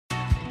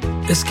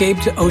Escape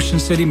to Ocean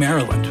City,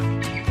 Maryland,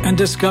 and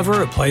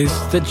discover a place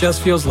that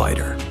just feels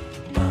lighter,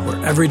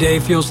 where every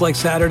day feels like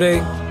Saturday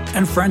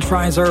and French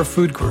fries are a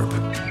food group,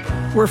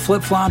 where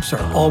flip-flops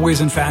are always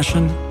in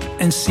fashion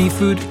and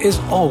seafood is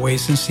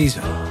always in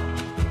season,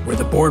 where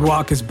the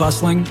boardwalk is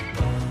bustling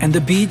and the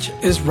beach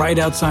is right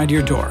outside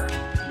your door,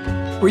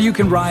 where you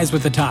can rise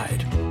with the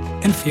tide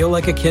and feel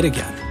like a kid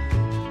again.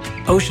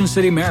 Ocean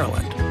City,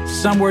 Maryland,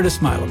 somewhere to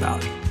smile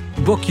about.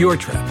 Book your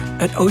trip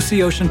at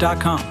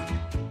OCOcean.com.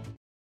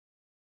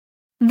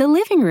 The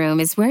living room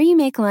is where you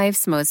make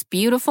life's most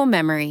beautiful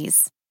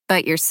memories.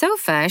 But your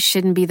sofa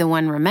shouldn't be the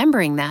one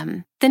remembering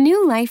them. The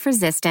new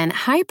life-resistant,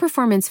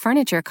 high-performance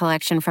furniture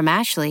collection from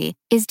Ashley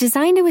is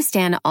designed to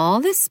withstand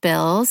all the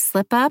spills,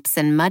 slip-ups,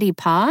 and muddy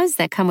paws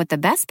that come with the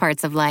best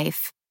parts of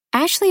life.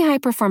 Ashley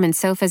high-performance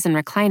sofas and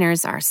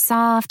recliners are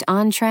soft,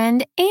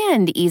 on-trend,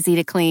 and easy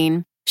to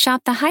clean.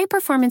 Shop the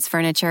high-performance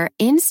furniture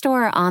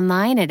in-store or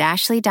online at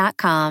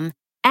ashley.com.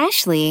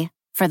 Ashley,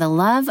 for the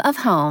love of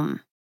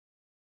home.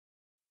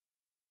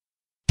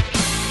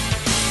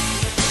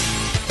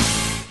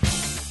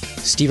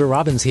 Steve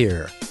Robbins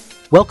here.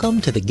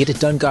 Welcome to the Get It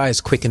Done Guys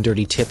quick and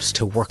dirty tips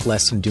to work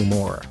less and do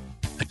more.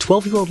 A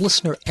 12-year-old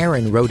listener,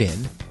 Aaron, wrote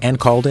in and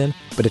called in,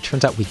 but it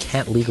turns out we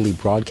can't legally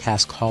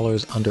broadcast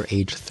callers under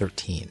age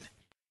 13.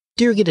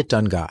 Dear Get It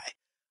Done Guy,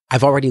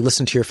 I've already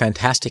listened to your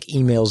fantastic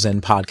Email Zen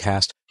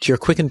podcast, to your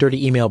quick and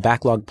dirty email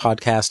backlog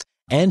podcast,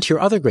 and to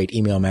your other great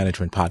email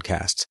management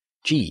podcasts.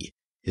 Gee,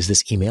 is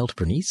this email to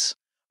Bernice?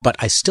 But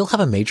I still have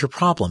a major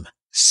problem.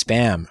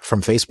 Spam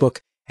from Facebook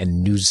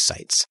and news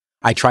sites.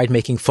 I tried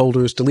making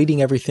folders,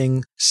 deleting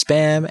everything,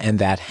 spam, and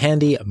that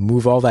handy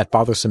move all that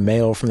bothersome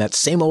mail from that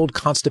same old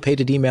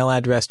constipated email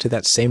address to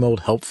that same old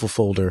helpful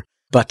folder.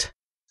 But,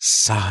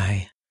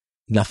 sigh,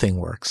 nothing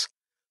works.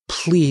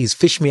 Please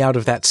fish me out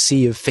of that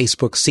sea of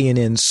Facebook,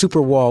 CNN,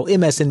 Superwall,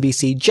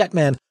 MSNBC,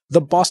 Jetman,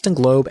 the Boston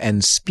Globe,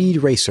 and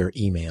Speed Racer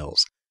emails.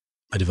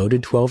 A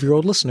devoted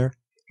 12-year-old listener,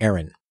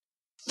 Aaron.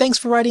 Thanks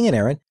for writing in,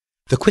 Aaron.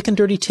 The quick and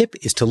dirty tip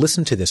is to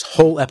listen to this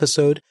whole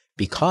episode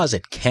because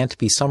it can't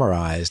be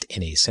summarized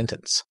in a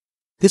sentence.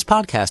 This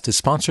podcast is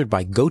sponsored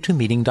by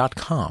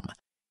GoToMeeting.com.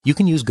 You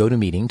can use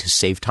GoToMeeting to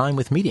save time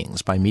with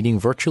meetings by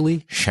meeting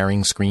virtually,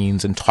 sharing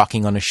screens, and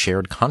talking on a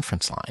shared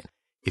conference line.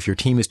 If your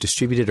team is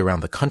distributed around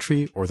the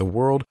country or the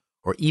world,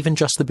 or even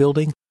just the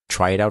building,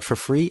 try it out for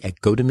free at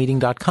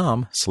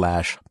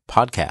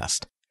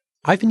GoToMeeting.com/podcast.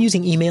 I've been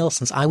using email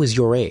since I was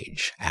your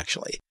age,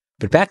 actually.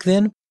 But back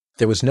then,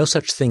 there was no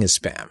such thing as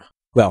spam.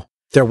 Well,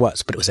 there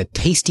was, but it was a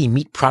tasty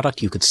meat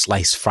product you could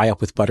slice, fry up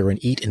with butter, and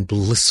eat in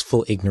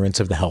blissful ignorance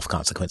of the health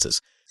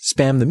consequences.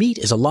 Spam the Meat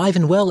is alive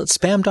and well at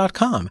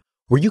spam.com,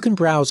 where you can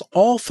browse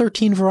all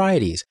 13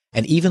 varieties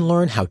and even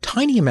learn how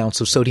tiny amounts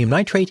of sodium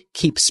nitrate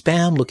keep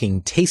spam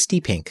looking tasty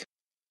pink.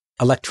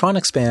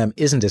 Electronic spam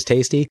isn't as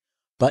tasty,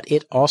 but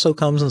it also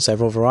comes in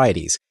several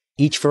varieties.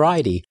 Each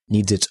variety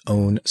needs its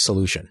own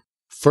solution.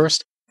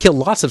 First, kill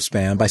lots of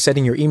spam by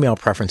setting your email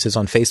preferences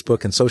on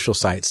Facebook and social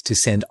sites to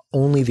send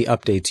only the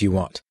updates you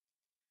want.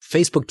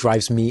 Facebook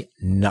drives me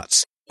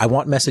nuts. I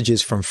want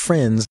messages from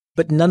friends,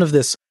 but none of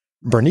this,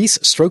 Bernice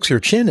strokes your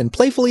chin and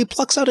playfully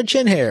plucks out a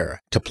chin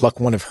hair. To pluck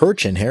one of her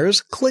chin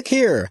hairs, click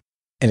here.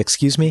 And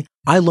excuse me,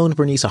 I loaned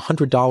Bernice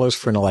 $100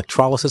 for an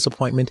electrolysis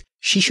appointment.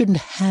 She shouldn't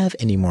have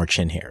any more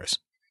chin hairs.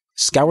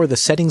 Scour the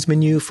settings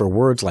menu for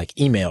words like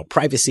email,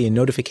 privacy, and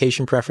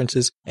notification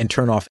preferences, and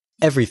turn off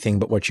everything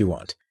but what you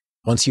want.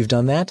 Once you've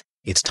done that,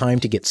 it's time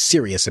to get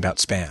serious about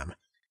spam.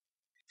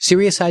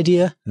 Serious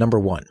idea number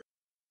 1.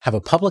 Have a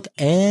public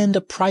and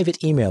a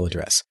private email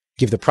address.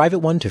 Give the private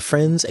one to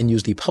friends and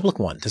use the public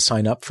one to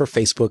sign up for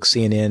Facebook,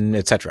 CNN,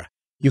 etc.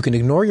 You can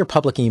ignore your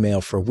public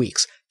email for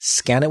weeks,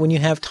 scan it when you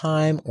have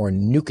time, or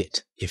nuke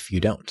it if you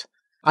don't.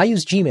 I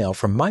use Gmail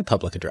for my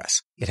public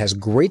address. It has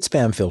great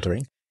spam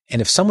filtering,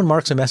 and if someone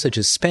marks a message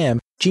as spam,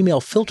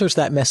 Gmail filters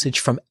that message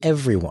from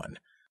everyone,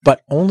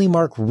 but only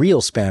mark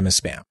real spam as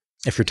spam.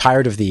 If you're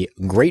tired of the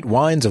Great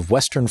Wines of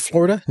Western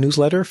Florida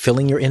newsletter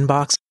filling your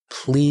inbox,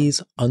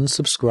 please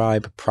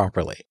unsubscribe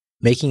properly.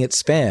 Making it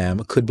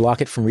spam could block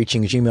it from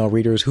reaching Gmail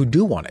readers who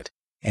do want it.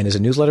 And as a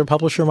newsletter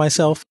publisher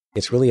myself,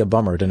 it's really a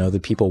bummer to know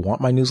that people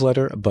want my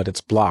newsletter, but it's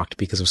blocked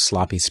because of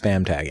sloppy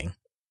spam tagging.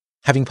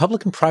 Having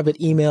public and private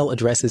email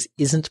addresses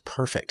isn't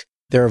perfect.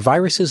 There are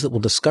viruses that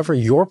will discover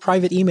your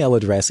private email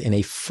address in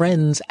a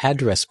friend's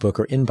address book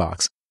or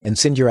inbox and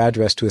send your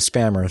address to a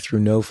spammer through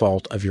no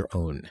fault of your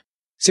own.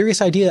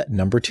 Serious idea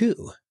number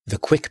 2, the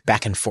quick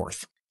back and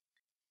forth.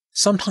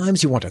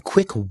 Sometimes you want a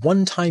quick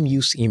one-time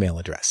use email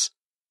address.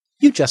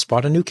 You just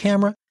bought a new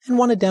camera and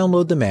want to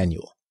download the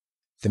manual.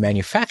 The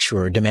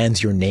manufacturer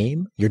demands your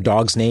name, your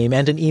dog's name,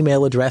 and an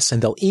email address, and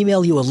they'll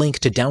email you a link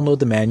to download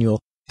the manual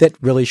that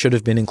really should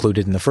have been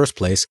included in the first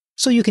place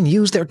so you can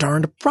use their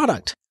darned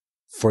product.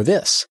 For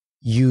this,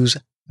 use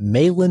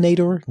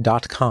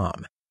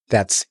Mailinator.com.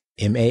 That's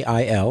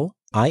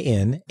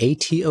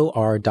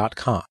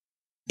Mailinator.com.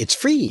 It's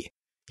free.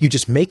 You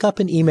just make up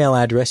an email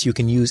address you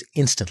can use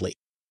instantly.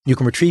 You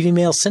can retrieve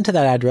emails sent to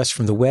that address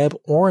from the web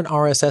or an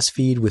RSS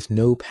feed with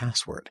no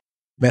password.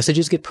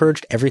 Messages get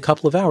purged every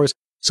couple of hours,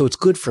 so it's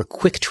good for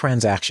quick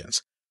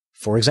transactions.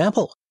 For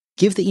example,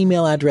 give the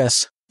email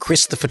address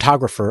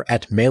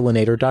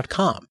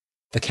christhephotographer@mailinator.com.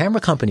 The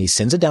camera company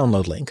sends a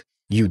download link,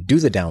 you do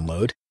the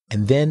download,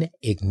 and then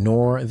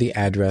ignore the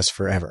address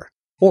forever.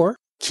 Or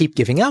keep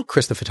giving out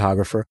Chris the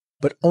Photographer,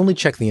 but only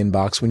check the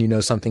inbox when you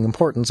know something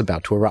important's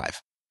about to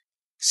arrive.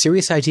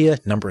 Serious idea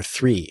number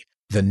 3,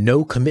 the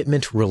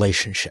no-commitment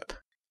relationship.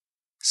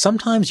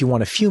 Sometimes you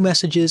want a few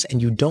messages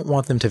and you don't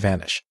want them to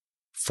vanish.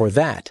 For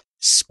that,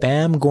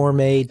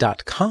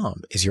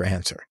 spamgourmet.com is your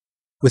answer.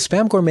 With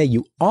Spam Gourmet,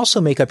 you also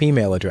make up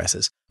email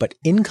addresses, but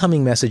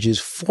incoming messages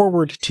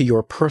forward to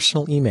your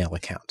personal email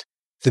account.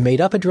 The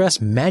made-up address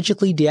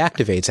magically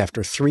deactivates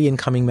after 3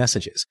 incoming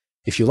messages.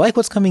 If you like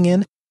what's coming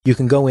in, you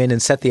can go in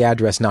and set the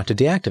address not to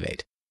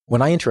deactivate.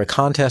 When I enter a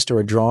contest or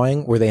a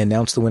drawing where they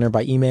announce the winner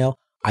by email,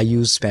 I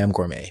use Spam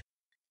Gourmet.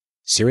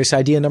 Serious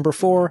idea number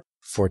 4,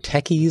 for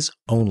techies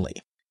only.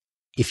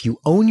 If you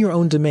own your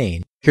own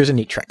domain, here's a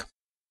neat trick.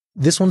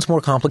 This one's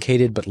more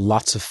complicated, but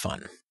lots of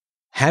fun.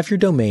 Have your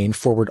domain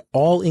forward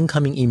all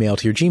incoming email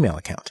to your Gmail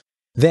account.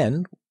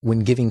 Then, when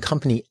giving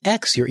company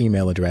X your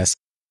email address,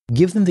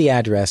 give them the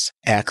address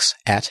X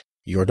at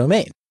your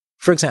domain.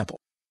 For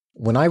example,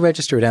 when I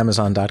register at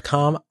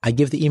Amazon.com, I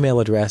give the email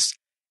address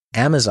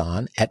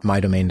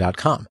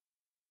Amazon@mydomain.com.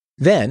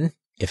 Then,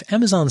 if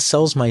Amazon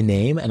sells my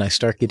name and I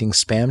start getting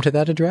spam to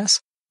that address,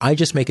 I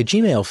just make a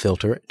Gmail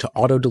filter to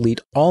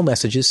auto-delete all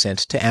messages sent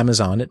to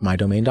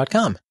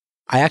Amazon@mydomain.com.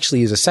 I actually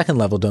use a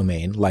second-level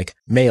domain like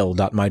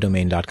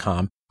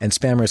mail.mydomain.com, and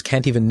spammers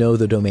can't even know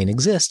the domain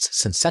exists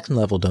since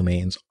second-level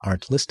domains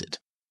aren't listed.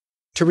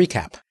 To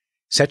recap,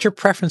 set your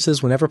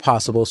preferences whenever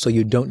possible so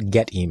you don't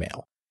get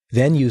email.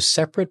 Then use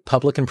separate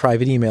public and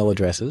private email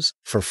addresses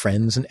for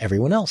friends and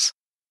everyone else.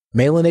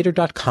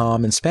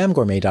 Mailinator.com and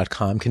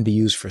spamgourmet.com can be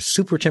used for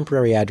super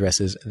temporary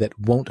addresses that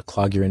won't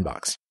clog your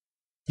inbox.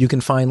 You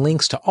can find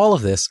links to all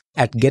of this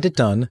at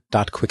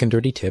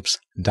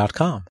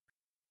getitdone.quickanddirtytips.com.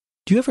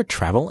 Do you ever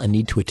travel and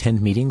need to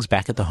attend meetings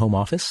back at the home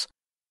office?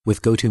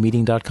 With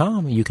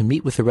GoToMeeting.com, you can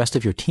meet with the rest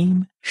of your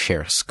team,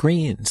 share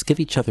screens,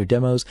 give each other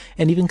demos,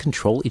 and even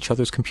control each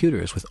other's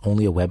computers with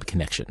only a web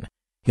connection.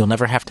 You'll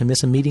never have to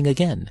miss a meeting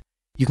again.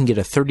 You can get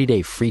a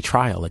 30-day free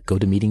trial at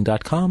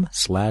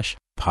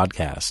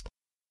GoToMeeting.com/podcast.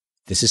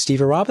 This is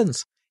Steve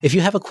Robbins. If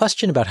you have a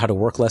question about how to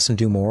work less and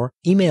do more,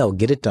 email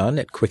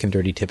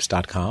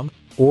getitdone@quickanddirtytips.com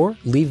or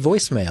leave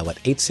voicemail at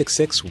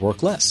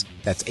 866-WORK-LESS.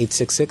 That's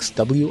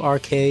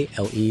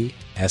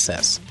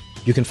 866-WRKLESS.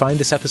 You can find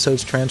this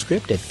episode's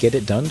transcript at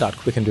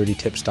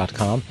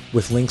getitdone.quickanddirtytips.com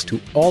with links to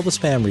all the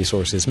spam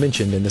resources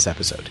mentioned in this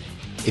episode.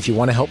 If you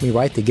want to help me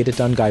write the Get It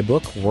Done Guy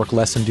book, Work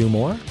Less and Do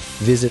More,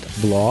 visit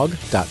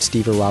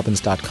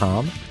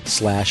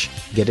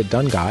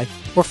blog.steverobbins.com/getitdoneguy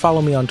or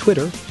follow me on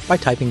Twitter by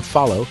typing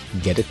follow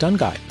Get It Done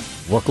Guy.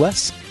 Work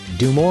less,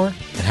 do more,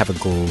 and have a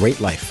great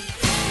life.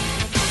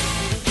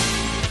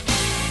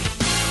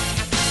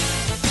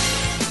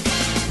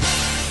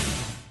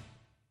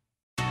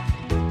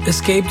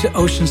 Escape to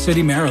Ocean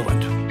City,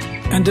 Maryland,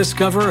 and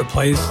discover a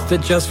place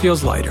that just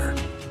feels lighter,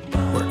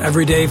 where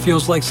every day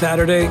feels like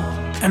Saturday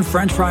and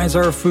French fries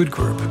are a food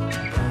group,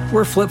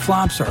 where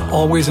flip-flops are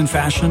always in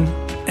fashion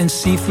and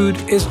seafood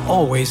is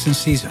always in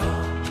season,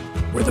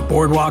 where the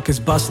boardwalk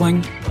is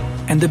bustling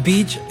and the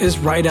beach is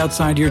right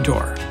outside your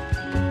door,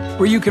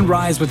 where you can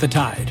rise with the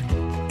tide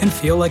and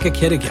feel like a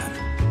kid again.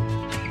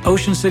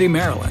 Ocean City,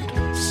 Maryland,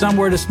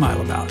 somewhere to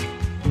smile about.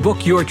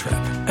 Book your trip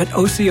at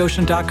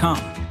OCOcean.com.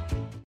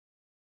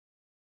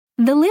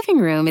 The living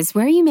room is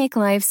where you make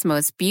life's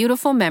most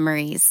beautiful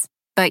memories.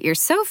 But your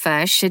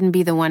sofa shouldn't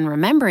be the one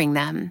remembering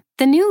them.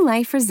 The new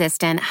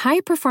life-resistant,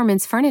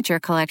 high-performance furniture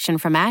collection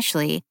from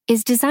Ashley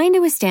is designed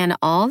to withstand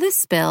all the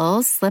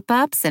spills,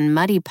 slip-ups, and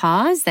muddy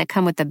paws that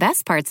come with the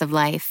best parts of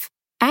life.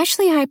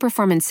 Ashley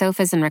high-performance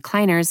sofas and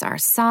recliners are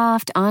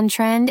soft,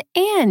 on-trend,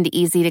 and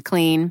easy to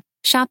clean.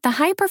 Shop the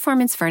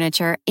high-performance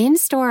furniture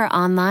in-store or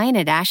online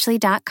at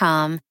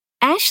ashley.com.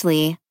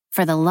 Ashley,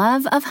 for the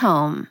love of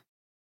home.